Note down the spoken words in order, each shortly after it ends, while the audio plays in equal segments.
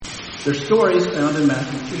Their story is found in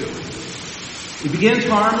Matthew 2. It begins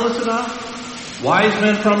harmless enough. Wise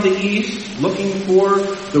men from the east looking for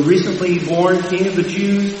the recently born king of the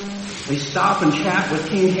Jews. They stop and chat with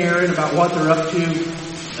King Herod about what they're up to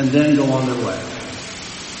and then go on their way.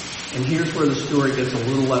 And here's where the story gets a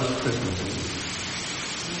little less Christmassy.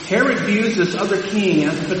 Herod views this other king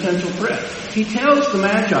as a potential threat. He tells the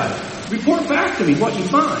Magi, report back to me what you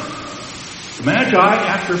find. The Magi,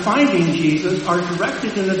 after finding Jesus, are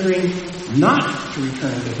directed in the dream not to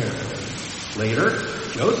return to Herod. Later,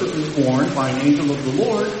 Joseph is warned by an angel of the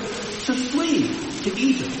Lord to flee to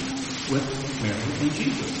Egypt with Mary and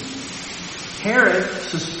Jesus. Herod,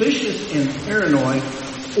 suspicious and paranoid,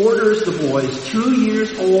 orders the boys 2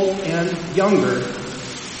 years old and younger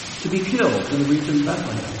to be killed in the region of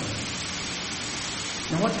Bethlehem.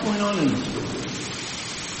 Now what's going on in this story?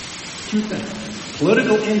 Two things.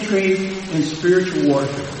 Political intrigue and spiritual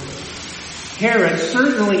warfare. Herod,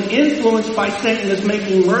 certainly influenced by Satan, is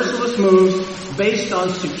making merciless moves based on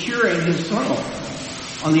securing his throne.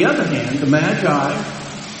 On the other hand, the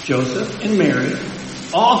Magi, Joseph and Mary,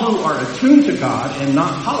 all who are attuned to God and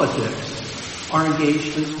not politics, are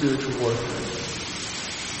engaged in spiritual warfare.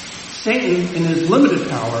 Satan, in his limited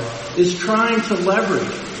power, is trying to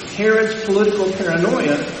leverage Herod's political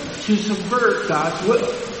paranoia to subvert God's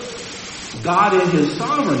will. God, in his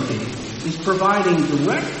sovereignty, is providing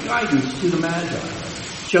direct guidance to the Magi,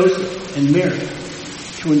 Joseph and Mary,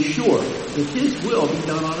 to ensure that his will be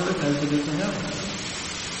done on earth as it is in heaven.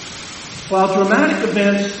 While dramatic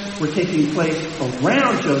events were taking place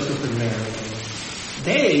around Joseph and Mary,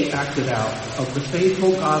 they acted out of the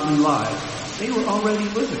faithful, godly lives they were already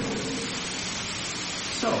living.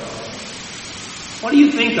 So, what do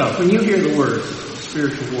you think of when you hear the words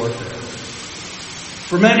spiritual warfare?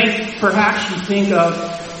 For many, perhaps you think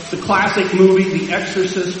of the classic movie, The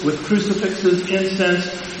Exorcist, with crucifixes, incense,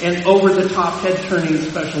 and over-the-top head-turning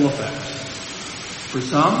special effects. For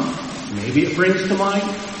some, maybe it brings to mind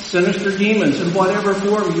sinister demons in whatever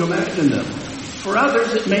form you imagine them. For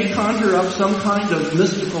others, it may conjure up some kind of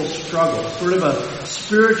mystical struggle, sort of a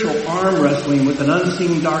spiritual arm wrestling with an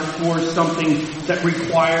unseen dark force, something that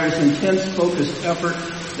requires intense focused effort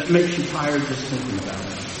that makes you tired just thinking about it.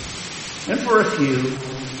 And for a few,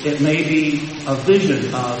 it may be a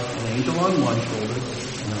vision of an angel on one shoulder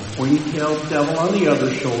and a pointy-tailed devil on the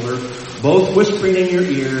other shoulder, both whispering in your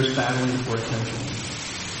ears, battling for attention.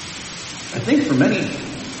 I think for many,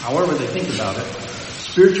 however they think about it,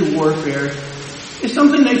 spiritual warfare is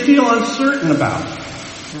something they feel uncertain about.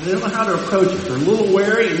 They don't know how to approach it. They're a little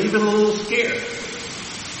wary and even a little scared.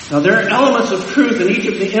 Now, there are elements of truth in each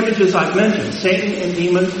of the images I've mentioned. Satan and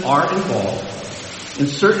demons are involved. In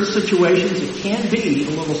certain situations, it can be a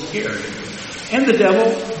little scary. And the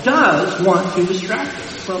devil does want to distract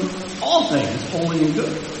us from all things holy and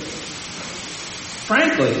good.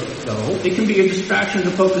 Frankly, though, it can be a distraction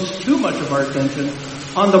to focus too much of our attention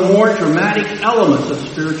on the more dramatic elements of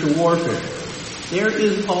spiritual warfare. There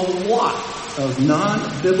is a lot of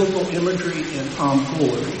non-biblical imagery and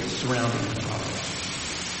tomfoolery surrounding the topic.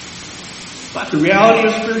 But the reality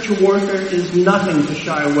of spiritual warfare is nothing to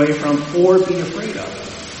shy away from or be afraid of.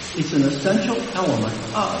 It's an essential element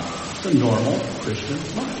of the normal Christian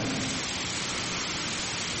life.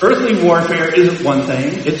 Earthly warfare isn't one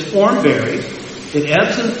thing. Its form varies. It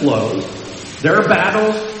ebbs and flows. There are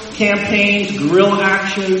battles, campaigns, guerrilla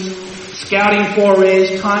actions, scouting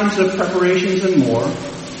forays, times of preparations, and more.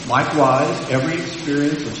 Likewise, every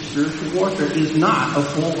experience of spiritual warfare is not a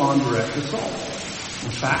full-on direct assault. In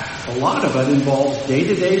fact, a lot of it involves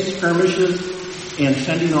day-to-day skirmishes and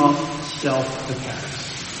fending off stealth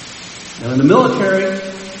attacks. Now, in the military,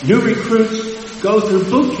 new recruits go through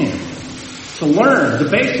boot camp to learn the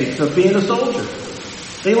basics of being a soldier.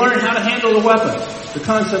 They learn how to handle the weapons, the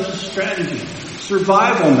concepts of strategy,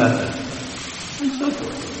 survival methods, and so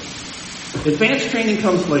forth. Advanced training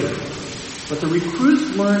comes later, but the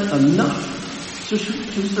recruits learn enough to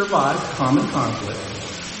survive common conflict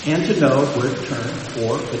and to know where to turn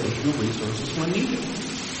for additional resources when needed.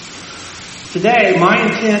 Today, my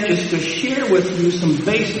intent is to share with you some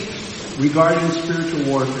basics regarding spiritual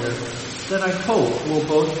warfare that I hope will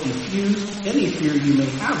both diffuse any fear you may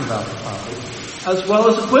have about the topic, as well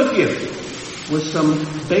as equip you with some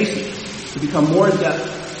basics to become more adept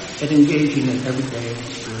at engaging in everyday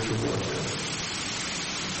spiritual warfare.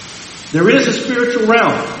 There is a spiritual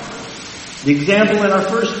realm. The example in our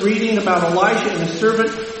first reading about Elisha and his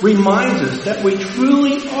servant reminds us that we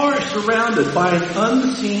truly are surrounded by an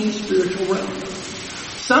unseen spiritual realm.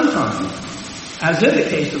 Sometimes, as in the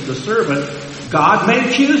case of the servant, God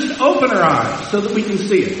may choose to open our eyes so that we can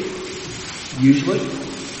see it. Usually,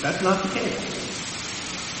 that's not the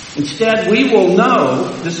case. Instead, we will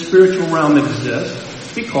know this spiritual realm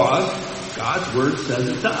exists because God's Word says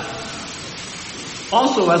it does.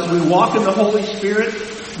 Also, as we walk in the Holy Spirit,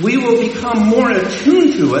 we will become more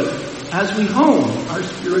attuned to it as we hone our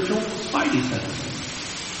spiritual spidey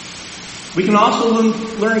sense. We can also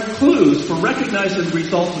learn clues for recognizing the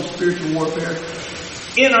results of spiritual warfare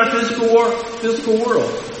in our physical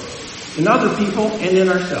world, in other people, and in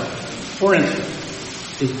ourselves. For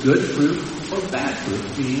instance, is good fruit or bad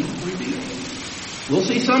fruit being revealed? We'll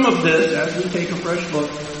see some of this as we take a fresh look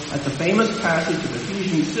at the famous passage of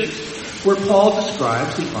Ephesians 6, where Paul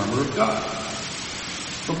describes the armor of God.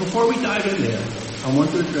 But before we dive in there, I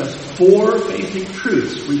want to address 4 basic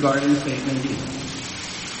truths regarding Satan and demons.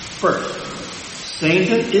 First,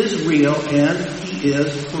 Satan is real and he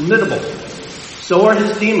is formidable. So are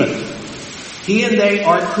his demons. He and they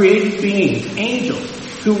are created beings, angels,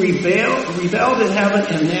 who rebelled in heaven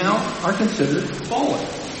and now are considered fallen.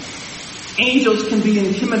 Angels can be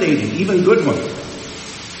intimidating, even good ones.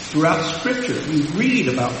 Throughout Scripture, we read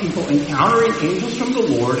about people encountering angels from the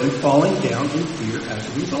Lord and falling down in fear as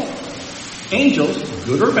a result. Angels,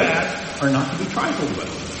 good or bad, are not to be trifled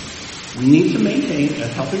with. We need to maintain a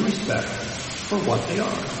healthy respect for what they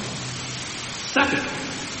are. Second,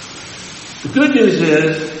 the good news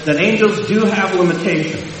is that angels do have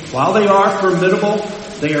limitations. While they are formidable,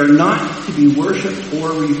 they are not to be worshipped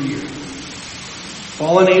or revered.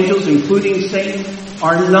 Fallen angels, including Satan,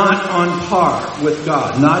 are not on par with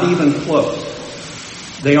God, not even close.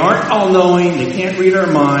 They aren't all-knowing, they can't read our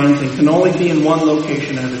minds, and can only be in one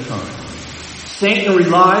location at a time. Satan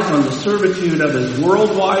relies on the servitude of his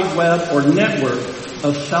worldwide web or network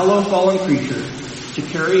of fellow fallen creatures to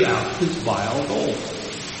carry out his vile goals.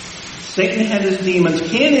 Satan and his demons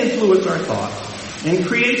can influence our thoughts and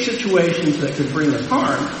create situations that could bring us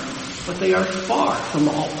harm, but they are far from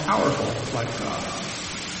all-powerful like God.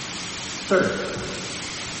 Third,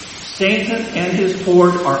 Satan and his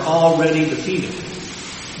horde are already defeated.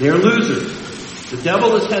 They're losers. The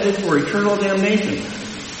devil is headed for eternal damnation,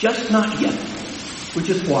 just not yet, which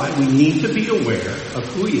is why we need to be aware of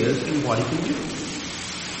who he is and what he can do.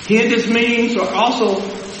 He and his minions are also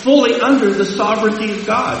fully under the sovereignty of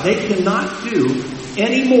God. They cannot do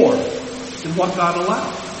any more than what God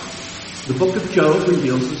allows. The book of Job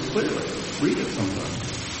reveals this clearly. Read it sometime.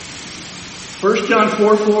 1 John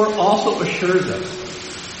 4:4 also assures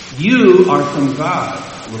us, you are from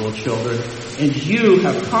God, little children, and you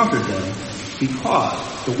have conquered them,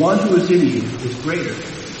 because the one who is in you is greater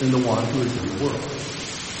than the one who is in the world.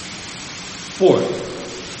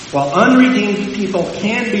 Fourth, while unredeemed people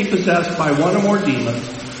can be possessed by one or more demons,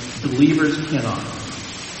 believers cannot.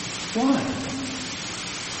 Why?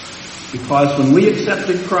 Because when we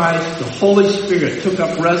accepted Christ, the Holy Spirit took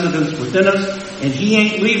up residence within us, and he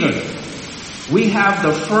ain't leaving. We have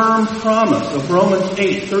the firm promise of Romans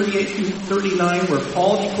 8:38-39, where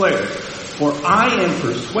Paul declares, for I am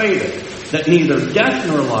persuaded that neither death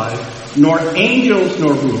nor life, nor angels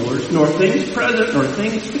nor rulers, nor things present nor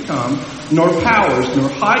things to come, nor powers, nor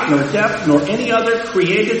height, nor depth, nor any other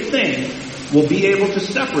created thing will be able to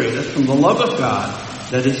separate us from the love of God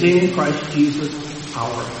that is in Christ Jesus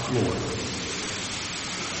our Lord.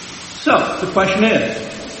 So, the question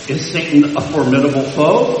is Satan a formidable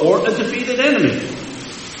foe or a defeated enemy?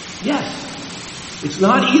 Yes. It's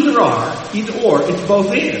not either or, it's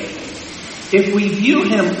both and. If we view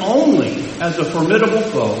him only as a formidable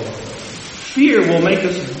foe, fear will make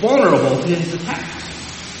us vulnerable to his attacks.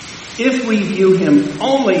 If we view him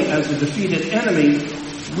only as a defeated enemy,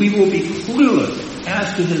 we will be clueless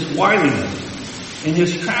as to his wiliness, and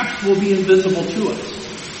his traps will be invisible to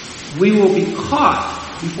us. We will be caught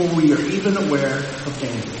before we are even aware of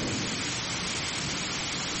danger.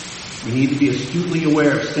 We need to be astutely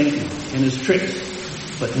aware of Satan and his tricks,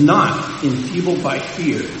 but not enfeebled by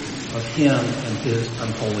fear of him and his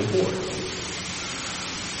unholy horde.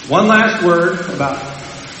 One last word about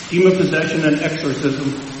demon possession and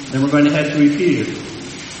exorcism, then we're going to head to Ephesians.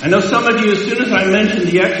 I know some of you, as soon as I mentioned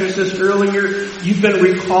The Exorcist earlier, you've been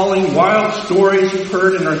recalling wild stories you've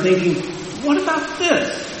heard and are thinking, what about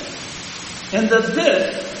this? And the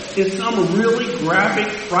this is some really graphic,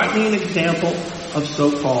 frightening example of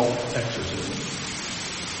so-called exorcism.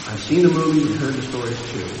 I've seen the movies and heard the stories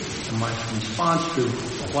too. And my response to,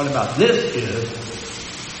 well, what about this is,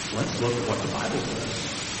 let's look at what the Bible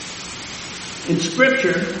says. In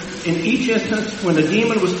Scripture, in each instance when a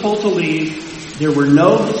demon was told to leave, there were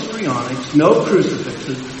no histrionics, no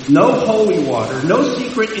crucifixes, no holy water, no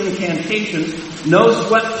secret incantations, no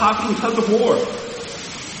sweat-popping tug-of-war.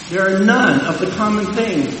 There are none of the common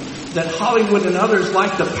things that Hollywood and others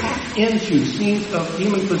like to pack into scenes of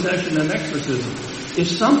demon possession and exorcism. if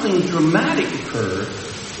something dramatic occurs,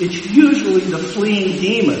 it's usually the fleeing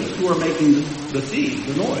demons who are making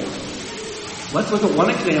the noise. Let's look at one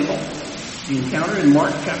example. The encounter in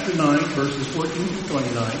Mark chapter 9, verses 14 to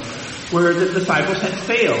 29, where the disciples had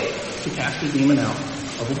failed to cast a demon out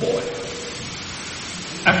of a boy.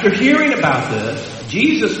 After hearing about this,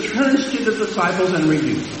 Jesus turns to the disciples and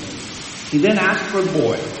rebukes them. He then asks for the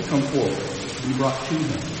boy to come forward to be brought to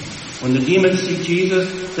him. When the demons see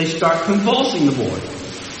Jesus, they start convulsing the boy.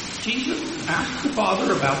 Jesus asks the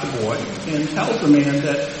father about the boy and tells the man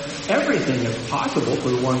that everything is possible for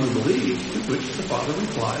the one who believes, to which the father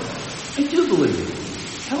replies, I do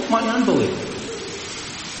believe. Help my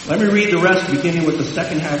unbelief. Let me read the rest beginning with the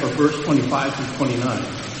second half of verse 25 through 29.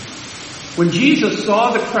 When Jesus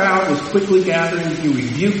saw the crowd was quickly gathering, he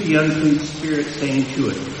rebuked the unclean spirit, saying to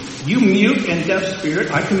it, You mute and deaf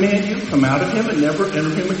spirit, I command you, come out of him and never enter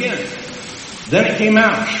him again. Then it came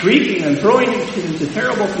out, shrieking and throwing it into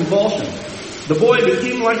terrible convulsions. The boy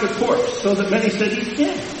became like a corpse, so that many said he's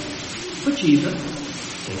dead. But Jesus,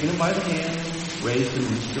 taking him by the hand, raised him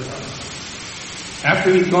and stood up.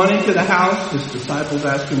 After he'd gone into the house, his disciples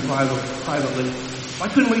asked him privately, Why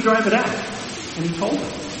couldn't we drive it out? And he told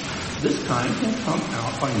them, This kind can come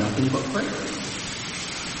out by nothing but prayer.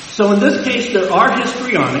 So in this case, there are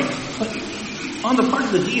histrionics, but on the part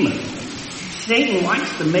of the demons, Satan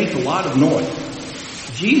likes to make a lot of noise.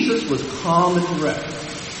 Jesus was calm and direct.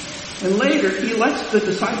 And later, he lets the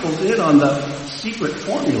disciples in on the secret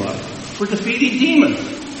formula for defeating demons,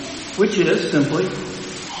 which is simply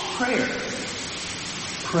prayer.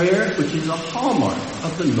 Prayer, which is a hallmark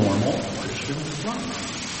of the normal Christian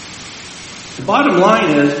life. The bottom line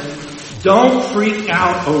is, don't freak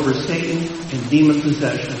out over Satan and demon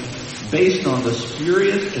possession based on the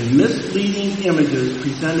spurious and misleading images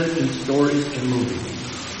presented in stories and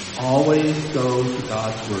movies. Always go to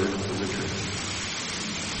God's Word for the truth.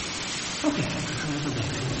 Okay, let's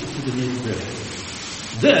get to the nitty-gritty.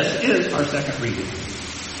 This is our second reading.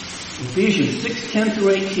 Ephesians 6:10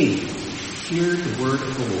 through 18. Hear the word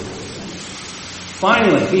of the Lord.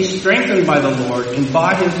 Finally, be strengthened by the Lord and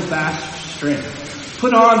by his vast strength.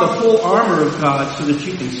 Put on the full armor of God so that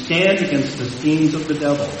you can stand against the schemes of the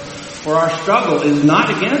devil. For our struggle is not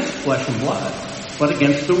against flesh and blood, but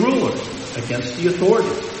against the rulers, against the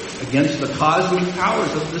authorities, against the cosmic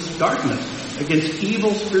powers of this darkness, against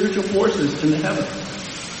evil spiritual forces in the heavens.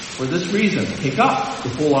 For this reason, take up the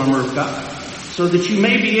full armor of God, so that you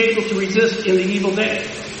may be able to resist in the evil day,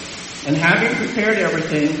 and having prepared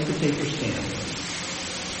everything, to take your stand.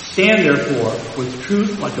 Stand therefore with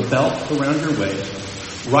truth like a belt around your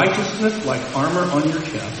waist, righteousness like armor on your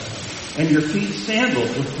chest, and your feet sandaled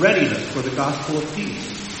with readiness for the gospel of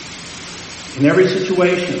peace. In every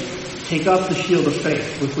situation, take up the shield of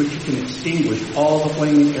faith with which you can extinguish all the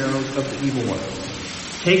flaming arrows of the evil one.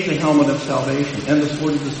 Take the helmet of salvation and the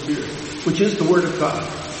sword of the Spirit, which is the word of God.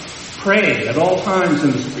 Pray at all times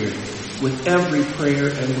in the Spirit, with every prayer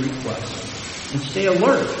and request. And stay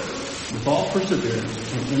alert with all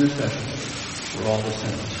perseverance and intercession for all the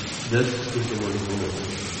saints. This is the word of the Lord.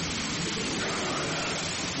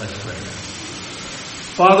 Let's pray.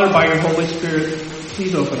 Father, by your Holy Spirit,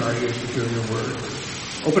 please open our ears to hear your word.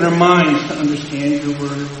 Open our minds to understand your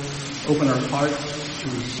word. Open our hearts to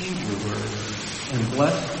receive your word. And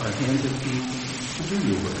bless our hands and feet to do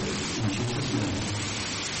your word. In Jesus' name.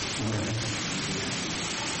 Amen.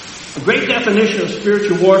 A great definition of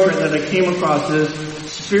spiritual warfare that I came across is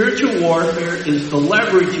spiritual warfare is the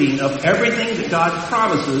leveraging of everything that God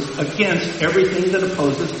promises against everything that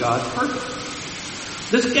opposes God's purpose.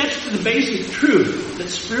 This gets to the basic truth that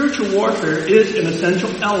spiritual warfare is an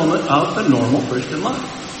essential element of the normal Christian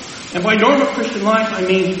life. And by normal Christian life, I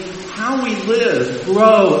mean how we live,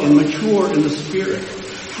 grow, and mature in the Spirit.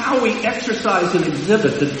 How we exercise and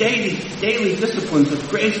exhibit the daily disciplines of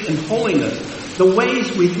grace and holiness. The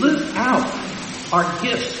ways we live out our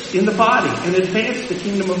gifts in the body and advance the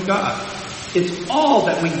kingdom of God. It's all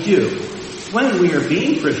that we do when we are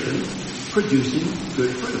being Christians, producing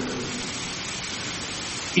good fruit.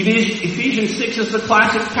 Ephesians 6 is the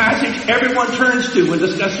classic passage everyone turns to when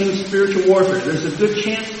discussing spiritual warfare. There's a good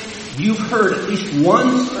chance you've heard at least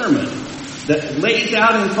one sermon that lays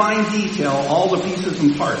out in fine detail all the pieces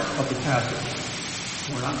and parts of the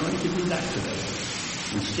passage. We're not going to do that today.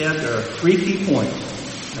 Instead, there are 3 key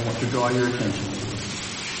points I want to draw your attention to.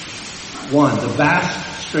 1, the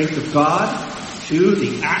vast strength of God. 2,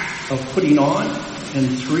 the act of putting on.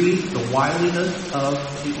 And 3, the wiliness of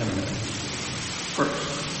the enemy.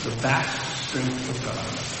 First, the vast strength of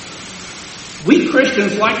God. We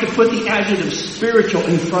Christians like to put the adjective spiritual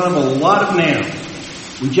in front of a lot of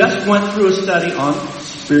nouns. We just went through a study on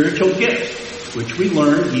spiritual gifts. which we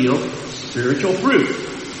learned yield spiritual fruit.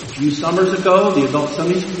 A few summers ago, the adult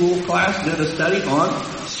Sunday school class did a study on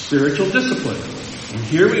spiritual discipline. And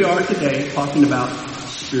here we are today talking about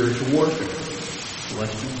spiritual warfare. So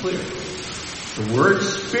let's be clear. The word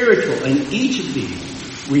spiritual in each of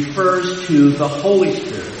these refers to the Holy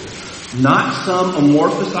Spirit, not some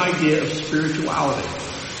amorphous idea of spirituality.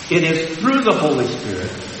 It is through the Holy Spirit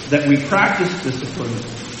that we practice discipline,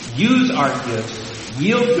 use our gifts,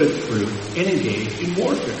 yield good fruit, and engage in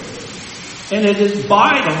warfare. And it is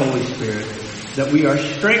by the Holy Spirit that we are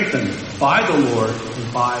strengthened by the Lord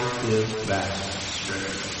and by His vast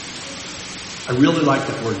strength. I really like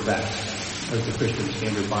that word vast, as the Christian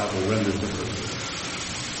Standard Bible renders the word.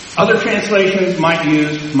 Other translations might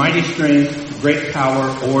use mighty strength, great power,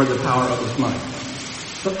 or the power of His might.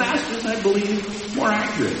 But vast is, I believe, more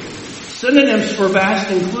accurate. Synonyms for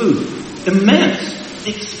vast include immense,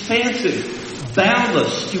 expansive,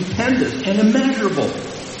 boundless, stupendous, and immeasurable.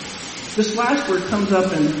 This last word comes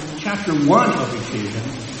up in chapter 1 of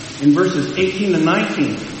Ephesians, in verses 18 and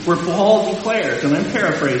 19, where Paul declares, and I'm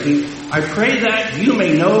paraphrasing, I pray that you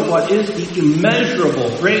may know what is the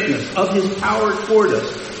immeasurable greatness of His power toward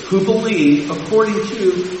us, who believe according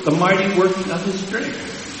to the mighty working of His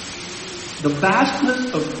strength. The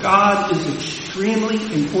vastness of God is extremely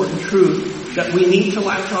important truth that we need to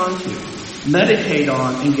latch on to, meditate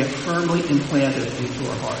on, and get firmly implanted into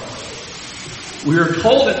our hearts. We are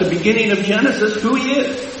told at the beginning of Genesis who He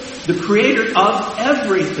is, the creator of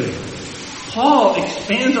everything. Paul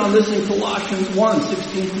expands on this in Colossians 1,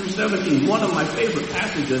 16 through 17, one of my favorite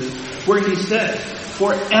passages, where he says,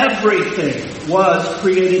 for everything was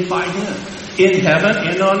created by Him, in heaven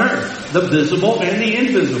and on earth, the visible and the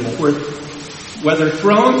invisible, whether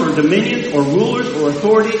thrones or dominions or rulers or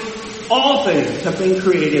authorities, all things have been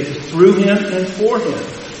created through Him and for Him.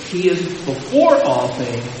 He is before all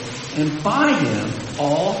things, and by Him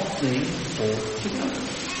all things hold together.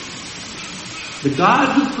 The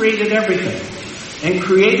God who created everything and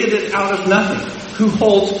created it out of nothing, who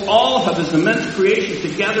holds all of His immense creation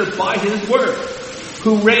together by His word,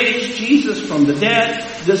 who raised Jesus from the dead,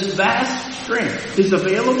 this vast strength is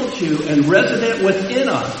available to and resident within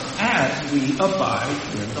us as we abide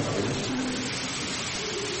in the Holy Spirit.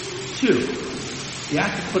 2, the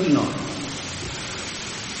act of putting on.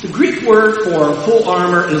 The Greek word for full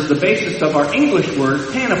armor is the basis of our English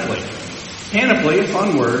word panoply. Panoply, a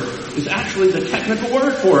fun word, is actually the technical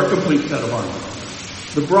word for a complete set of armor.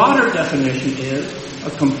 The broader definition is a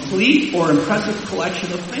complete or impressive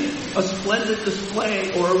collection of things, a splendid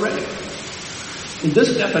display or array. In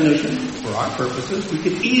this definition, for our purposes, we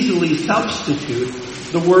could easily substitute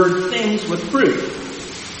the word things with fruit.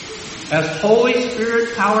 As Holy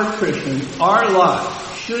Spirit-powered Christians, our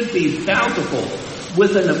lives should be bountiful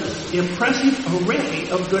with an impressive array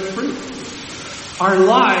of good fruit. Our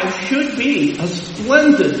lives should be a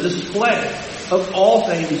splendid display of all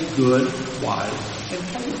things good, wise, and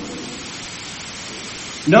holy.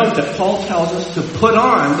 Note that Paul tells us to put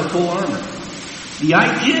on the full armor. The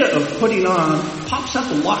idea of putting on pops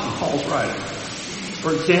up a lot in Paul's writing.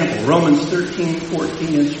 For example, Romans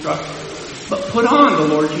 13:14 instructs, but put on the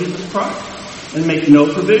Lord Jesus Christ and make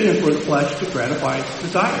no provision for the flesh to gratify its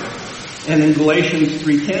desires. And in Galatians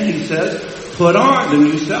 3:10 he says, put on the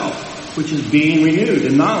new self, which is being renewed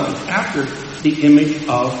in knowledge after the image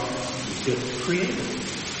of its creator.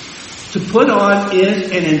 To put on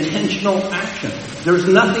is an intentional action. There's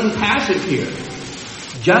nothing passive here.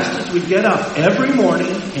 Just as we get up every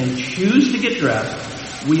morning and choose to get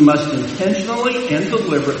dressed, we must intentionally and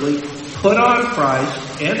deliberately put on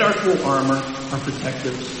Christ and our full armor, our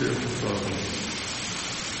protective spiritual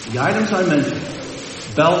clothing. The items I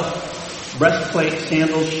mentioned, belt, breastplate,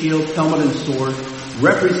 sandals, shield, helmet, and sword,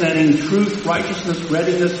 representing truth, righteousness,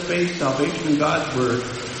 readiness, faith, salvation, and God's word,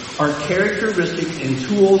 are characteristics and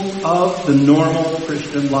tools of the normal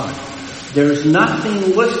Christian life. There's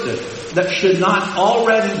nothing listed that should not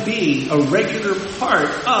already be a regular part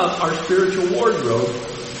of our spiritual wardrobe,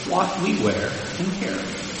 what we wear and carry.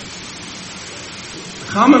 A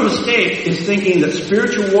common mistake is thinking that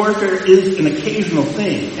spiritual warfare is an occasional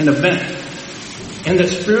thing, an event, and that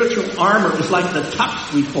spiritual armor is like the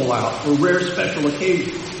tux we pull out for rare special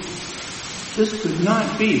occasions. This could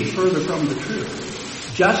not be further from the truth.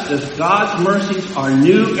 Just as God's mercies are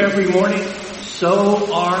new every morning,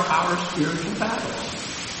 so are our spiritual battles.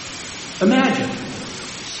 Imagine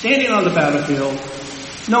standing on the battlefield,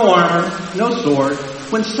 no armor, no sword,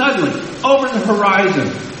 when suddenly, over the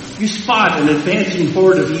horizon, you spot an advancing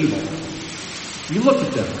horde of evil. You look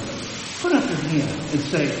at them, put up your hand, and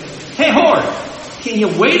say, "Hey, horde, can you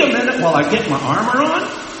wait a minute while I get my armor on?"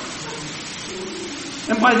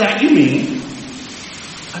 And by that you mean,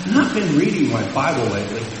 I've not been reading my Bible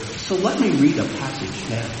lately, so let me read a passage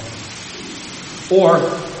now. Or,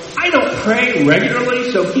 I don't pray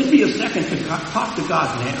regularly, so give me a second to talk to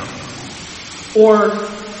God now. Or,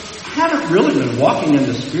 I haven't really been walking in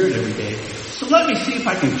the Spirit every day, so let me see if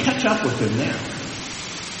I can catch up with Him now.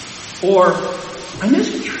 Or, I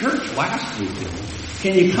missed church last weekend.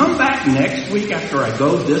 Can you come back next week after I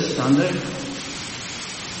go this Sunday?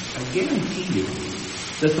 I guarantee you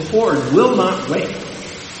that the Lord will not wait,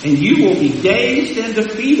 and you will be dazed and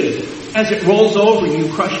defeated as it rolls over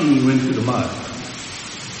you, crushing you into the mud.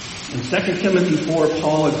 In 2 Timothy 4,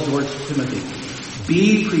 Paul exhorts Timothy,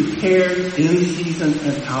 be prepared in season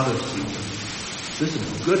and out of season. This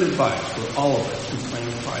is good advice for all of us who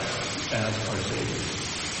claim Christ as our Savior.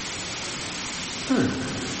 Third,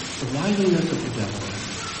 the wiliness of the devil.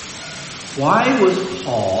 Why was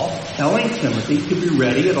Paul telling Timothy to be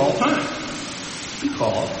ready at all times?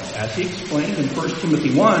 Because, as he explained in 1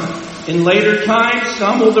 Timothy 1, in later times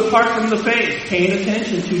some will depart from the faith, paying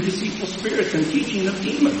attention to deceitful spirits and teaching of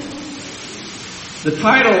demons. The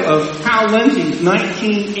title of Hal Lindsey's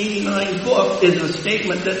 1989 book is a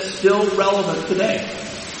statement that's still relevant today.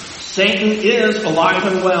 Satan is alive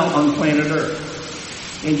and well on planet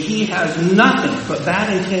Earth, and he has nothing but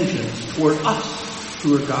bad intentions toward us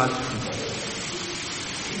who are God's people.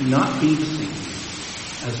 Do not be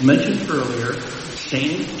deceived. As mentioned earlier,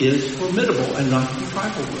 Satan is formidable and not to be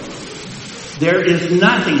trifled with. There is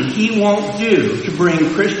nothing he won't do to bring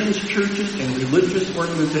Christians, churches, and religious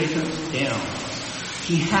organizations down.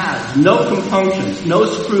 He has no compunctions, no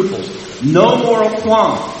scruples, no moral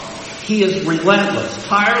qualms. He is relentless,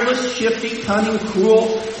 tireless, shifty, cunning,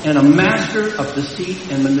 cruel, and a master of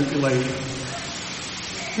deceit and manipulation.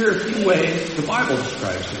 Here are a few ways the Bible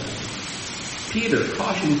describes him. Peter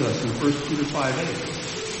cautions us in 1 Peter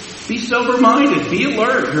 5:8. Be sober-minded, be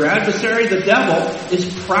alert. Your adversary, the devil, is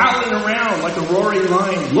prowling around like a roaring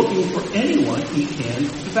lion looking for anyone he can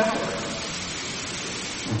devour.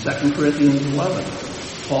 In 2 Corinthians 11,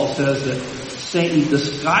 Paul says that Satan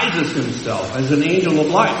disguises himself as an angel of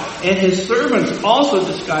light, and his servants also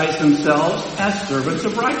disguise themselves as servants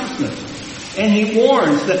of righteousness. And he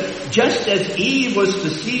warns that just as Eve was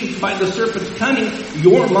deceived by the serpent's cunning,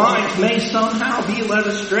 your minds may somehow be led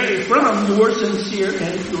astray from your sincere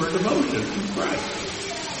and pure devotion to Christ.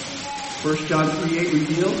 1 John 3:8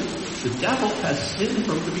 reveals the devil has sinned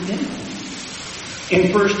from the beginning.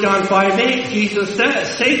 In 1 John 5:8, Jesus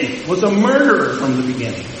says Satan was a murderer from the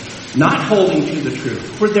beginning, not holding to the truth,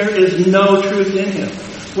 for there is no truth in him.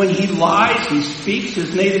 When he lies, he speaks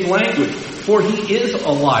his native language, for he is a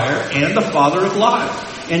liar and the father of lies.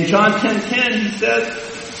 In John 10:10, he says,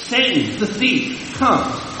 Satan, the thief,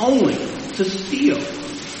 comes only to steal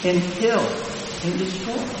and kill and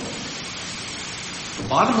destroy. The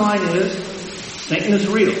bottom line is, Satan is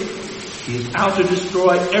real. He is out to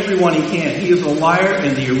destroy everyone he can. He is a liar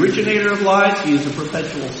and the originator of lies. He is a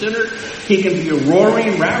perpetual sinner. He can be a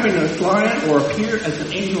roaring, ravenous lion or appear as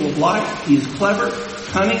an angel of light. He is clever,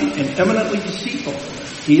 cunning, and eminently deceitful.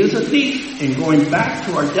 He is a thief, and going back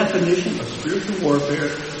to our definition of spiritual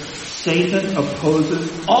warfare, Satan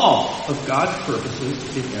opposes all of God's purposes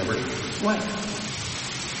in every way.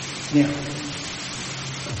 Now,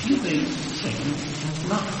 a few things Satan is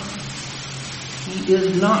not. He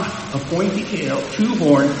is not a pointy-tailed,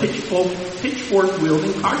 two-horned,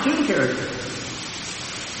 pitchfork-wielding cartoon character.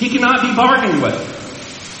 He cannot be bargained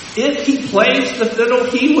with. If he plays the fiddle,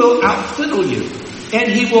 he will outfiddle you. And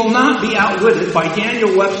he will not be outwitted by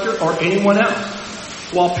Daniel Webster or anyone else.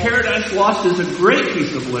 While Paradise Lost is a great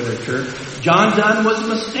piece of literature, John Donne was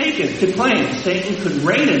mistaken to claim Satan could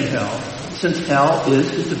reign in hell, since hell is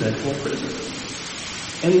his eventual prison.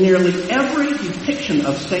 And nearly every depiction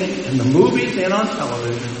of Satan in the movies and on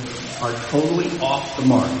television are totally off the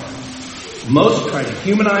mark. Most try to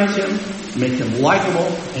humanize him, make him likable,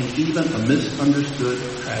 and even a misunderstood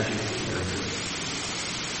tragic character.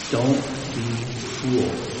 Don't be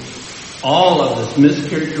fooled. All of this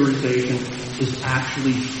mischaracterization is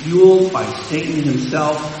actually fueled by Satan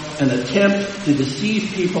himself, an attempt to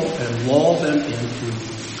deceive people and lull them into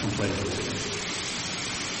complacency.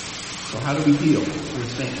 So how do we deal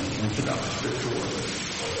with Satan and conduct spiritual warfare?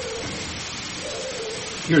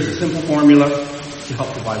 Here's a simple formula to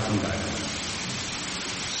help provide some guidance.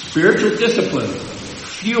 Spiritual disciplines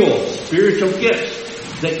fuel spiritual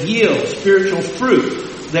gifts that yield spiritual fruit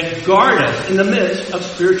that guard us in the midst of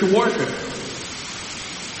spiritual warfare.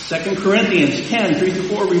 2 Corinthians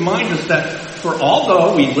 10:3-4 reminds us that for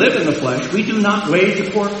although we live in the flesh, we do not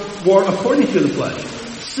wage war according to the flesh,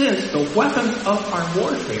 since the weapons of our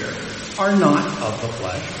warfare are not of the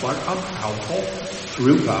flesh, but are powerful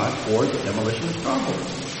through God for the demolition of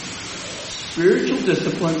strongholds. Spiritual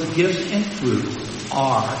disciplines, gifts, and fruit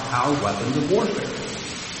are our weapons of warfare.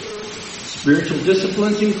 Spiritual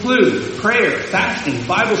disciplines include prayer, fasting,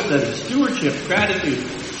 Bible study, stewardship, gratitude,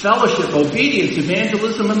 fellowship, obedience,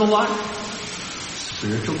 evangelism, and the like.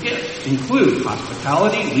 Spiritual gifts include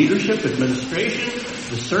hospitality, leadership, administration,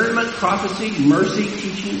 discernment, prophecy, mercy,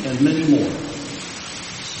 teaching, and many more.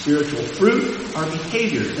 Spiritual fruit are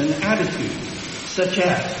behaviors and attitudes such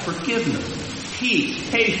as forgiveness, peace,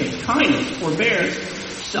 patience, kindness, forbearance,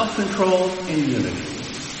 self-control, and unity.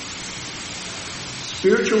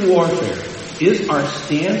 Spiritual warfare is our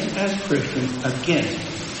stance as Christians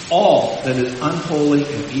against all that is unholy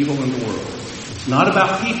and evil in the world. It's not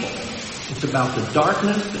about people. It's about the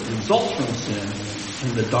darkness that results from sin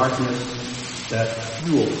and the darkness that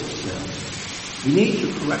fuels sin. We need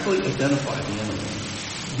to correctly identify the enemy.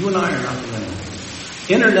 You and I are not the enemy.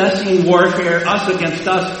 Internecine warfare, us against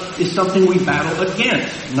us, is something we battle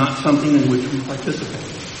against, not something in which we participate.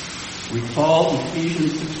 Recall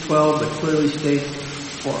Ephesians 6:12 that clearly states,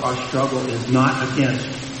 for our struggle is not against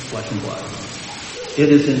flesh and blood. It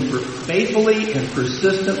is in faithfully and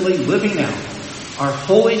persistently living out our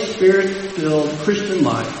Holy Spirit-filled Christian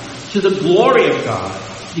life to the glory of God,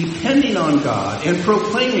 depending on God, and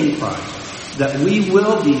proclaiming Christ, that we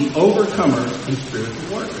will be overcomers in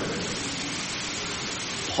spiritual warfare.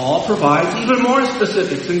 Paul provides even more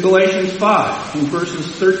specifics in Galatians 5. In verses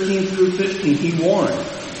 13 through 15, he warned,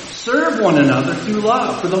 serve one another through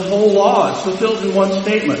love, for the whole law is fulfilled in one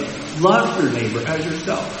statement. Love your neighbor as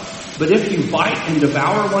yourself. But if you bite and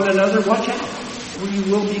devour one another, watch out, or you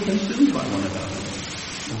will be consumed by one another.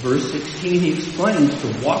 In verse 16, he explains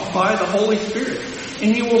to walk by the Holy Spirit,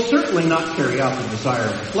 and you will certainly not carry out the desire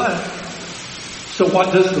of the flesh. So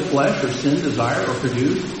what does the flesh or sin desire or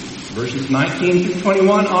produce? Verses 19 through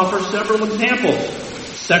 21 offer several examples.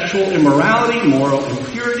 Sexual immorality, moral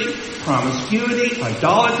impurity, promiscuity,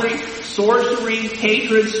 idolatry, sorcery,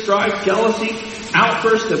 hatred, strife, jealousy,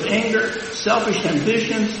 outbursts of anger, selfish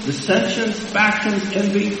ambitions, dissensions, factions,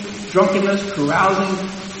 envy, drunkenness, carousing,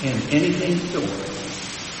 and anything similar.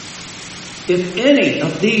 If any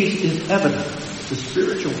of these is evident, the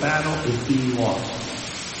spiritual battle is being lost.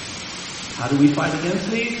 How do we fight against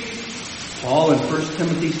these? Paul in 1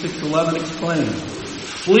 Timothy 6:11 explains,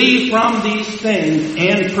 flee from these things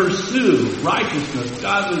and pursue righteousness,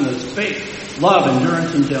 godliness, faith, love,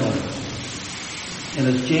 endurance, and gentleness. And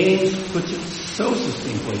as James puts it so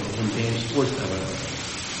succinctly in James 4:7,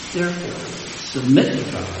 therefore, submit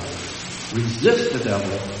to God, resist the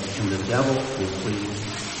devil, and the devil will flee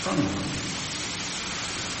from you.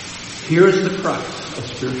 Here is the crux of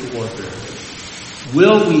spiritual warfare.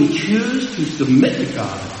 Will we choose to submit to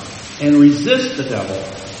God and resist the devil,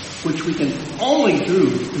 which we can only do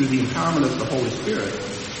through the empowerment of the Holy Spirit?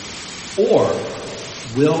 Or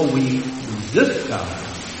will we resist God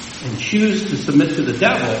and choose to submit to the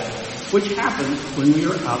devil, which happens when we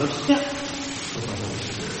are out of step with the Holy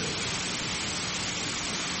Spirit?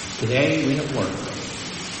 Today we have learned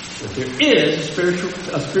that there is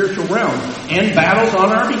a spiritual realm, and battles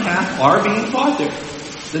on our behalf are being fought there.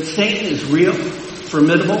 That Satan is real,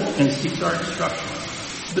 formidable, and seeks our destruction.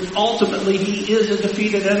 But ultimately, he is a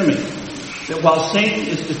defeated enemy. That while Satan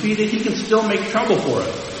is defeated, he can still make trouble for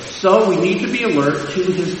us. So we need to be alert to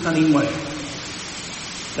his cunning ways.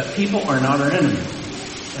 That people are not our enemy.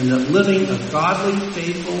 And that living a godly,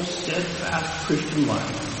 faithful, steadfast Christian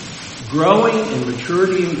life, growing in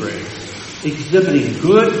maturity and grace, exhibiting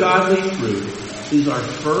good, godly fruit, is our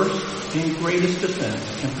first and greatest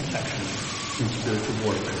defense and protection in spiritual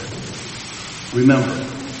warfare. Remember,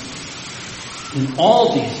 in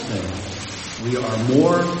all these things, we are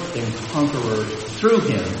more than conquerors through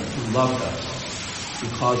him who loved us,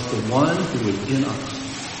 because the one who is in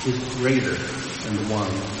us is greater than the one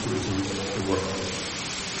who is in the world.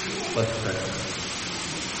 Let's pray.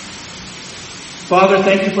 Father,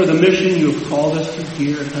 thank you for the mission you have called us to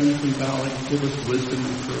here at Huntington Valley. Give us wisdom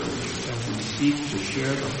and courage as we seek to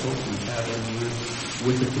share the hope we have in you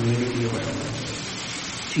with the community around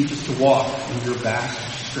us. Teach us to walk in your vast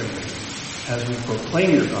strength as we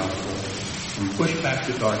proclaim your gospel and push back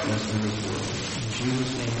the darkness in this world. In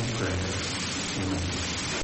Jesus' name we pray. Amen.